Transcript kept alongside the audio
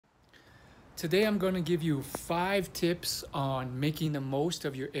Today I'm going to give you 5 tips on making the most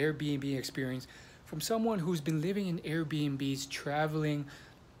of your Airbnb experience from someone who's been living in Airbnbs traveling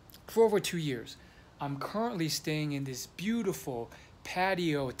for over 2 years. I'm currently staying in this beautiful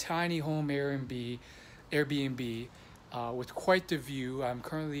patio tiny home Airbnb with quite the view. I'm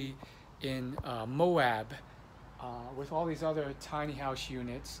currently in Moab with all these other tiny house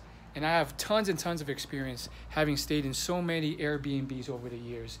units, and I have tons and tons of experience having stayed in so many Airbnbs over the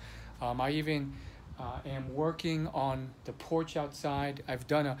years. I even am working on the porch outside. I've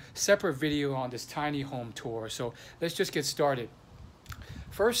done a separate video on this tiny home tour, so let's just get started.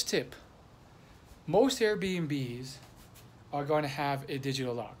 First tip, most Airbnbs are going to have a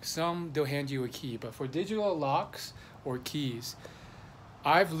digital lock. Some, they'll hand you a key, but for digital locks or keys,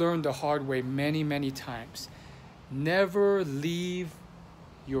 I've learned the hard way many times. Never leave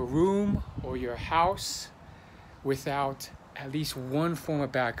your room or your house without at least one form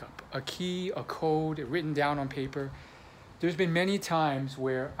of backup, a key, a code written down on paper. There's been many times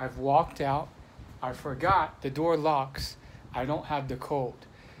where I've walked out, I forgot the door locks, I don't have the code.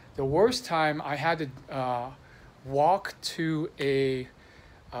 The worst time, I had to walk to a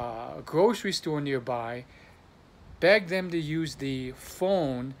grocery store nearby, beg them to use the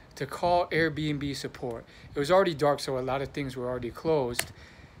phone to call Airbnb support. It was already dark, so a lot of things were already closed.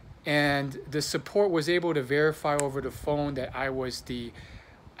 And the support was able to verify over the phone that I was the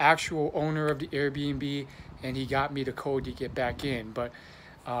actual owner of the Airbnb, and he got me the code to get back in. But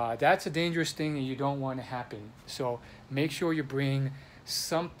that's a dangerous thing and you don't want to happen. So make sure you bring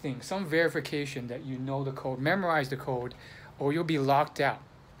something, some verification that you know the code, memorize the code, or you'll be locked out.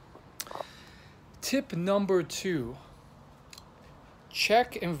 Tip number 2,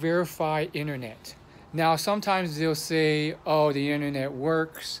 check and verify internet. Now, sometimes they'll say, oh, the internet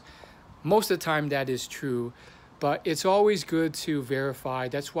works. Most of the time that is true, but it's always good to verify.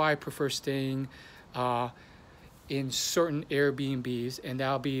 That's why I prefer staying in certain Airbnbs, and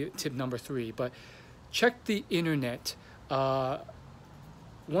that'll be tip number 3. But check the internet.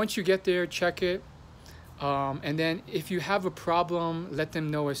 Once you get there, check it. And then if you have a problem, let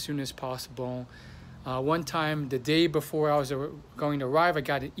them know as soon as possible. One time, the day before I was going to arrive, I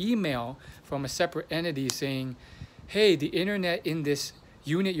got an email from a separate entity saying, hey, the internet in this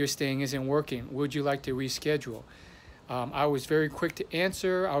unit you're staying isn't working. Would you like to reschedule? I was very quick to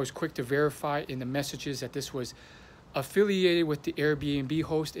answer. I was quick to verify in the messages that this was affiliated with the Airbnb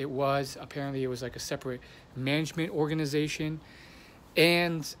host. It was. Apparently, it was like a separate management organization.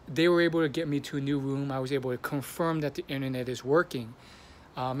 And they were able to get me to a new room. I was able to confirm that the internet is working.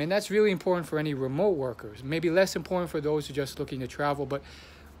 And that's really important for any remote workers. Maybe less important for those who are just looking to travel, but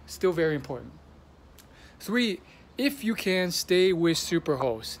still very important. 3, if you can, stay with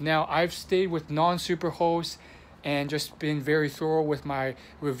Superhosts. Now, I've stayed with non-Superhosts and just been very thorough with my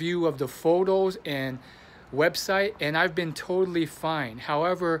review of the photos and website, and I've been totally fine.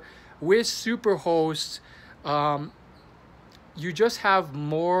 However, with Superhosts, you just have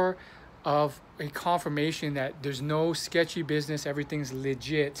more of a confirmation that there's no sketchy business, everything's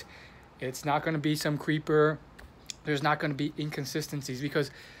legit. It's not going to be some creeper. There's not going to be inconsistencies, because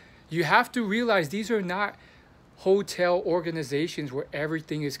you have to realize these are not hotel organizations where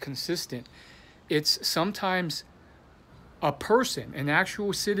everything is consistent. It's sometimes a person, an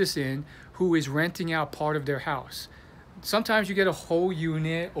actual citizen, who is renting out part of their house. Sometimes you get a whole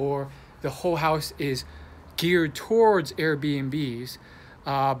unit, or the whole house is geared towards Airbnbs,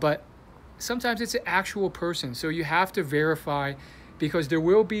 but sometimes it's an actual person. So you have to verify, because there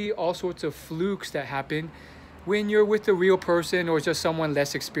will be all sorts of flukes that happen when you're with a real person or just someone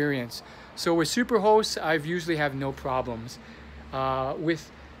less experienced. So with Superhosts, I've usually have no problems.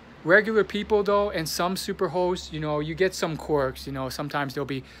 With regular people though, and some Superhosts, you get some quirks. Sometimes they'll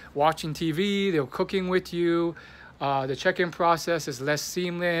be watching TV, they're cooking with you. The check-in process is less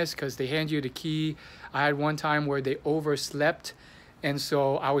seamless because they hand you the key. I had one time where they overslept, and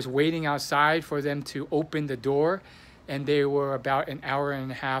so I was waiting outside for them to open the door, and they were about an hour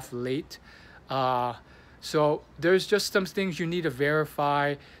and a half late. So there's just some things you need to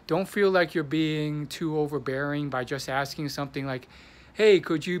verify. Don't feel like you're being too overbearing by just asking something like, hey,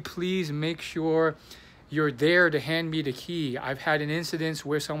 could you please make sure you're there to hand me the key? I've had an incident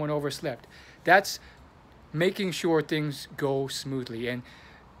where someone overslept. That's making sure things go smoothly, and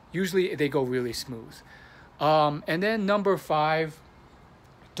usually they go really smooth. And then number 5,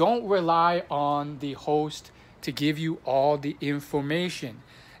 don't rely on the host to give you all the information.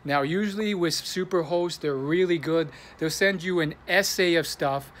 Now, usually with Superhosts, they're really good. They'll send you an essay of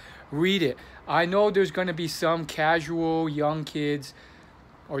stuff. Read it. I know there's going to be some casual young kids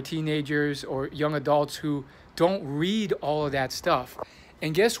or teenagers or young adults who don't read all of that stuff.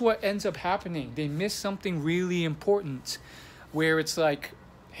 And guess what ends up happening? They miss something really important, where it's like,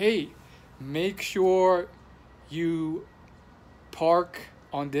 hey, make sure you park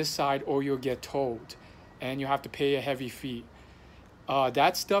on this side or you'll get towed and you have to pay a heavy fee.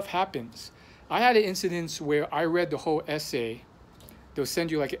 That stuff happens. I had an incident where I read the whole essay. They'll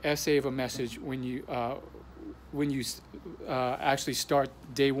send you like an essay of a message when you actually start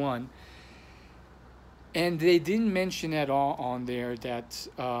day one. And they didn't mention at all on there that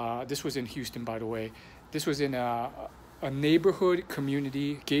this was in Houston, by the way. This was in a neighborhood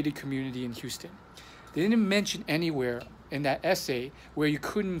community, gated community in Houston. They didn't mention anywhere in that essay where you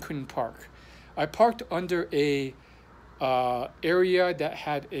couldn't park. I parked under a area that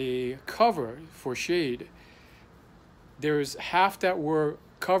had a cover for shade. There's half that were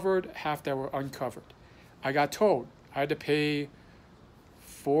covered, half that were uncovered. I got towed. I had to pay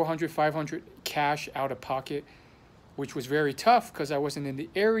 $400, $500 cash out of pocket, which was very tough because I wasn't in the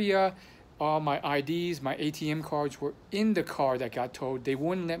area. All my IDs, my ATM cards were in the car that got towed. They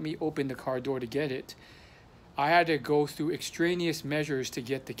wouldn't let me open the car door to get it. I had to go through extraneous measures to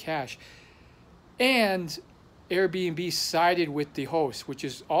get the cash. And Airbnb sided with the host, which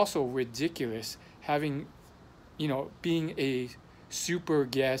is also ridiculous, having, being a super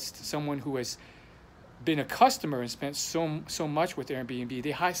guest, someone who has been a customer and spent so much with Airbnb.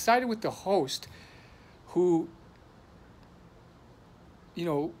 They sided with the host who,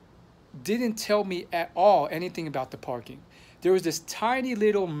 didn't tell me at all anything about the parking. There was this tiny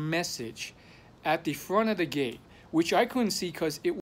little message at the front of the gate, which I couldn't see because it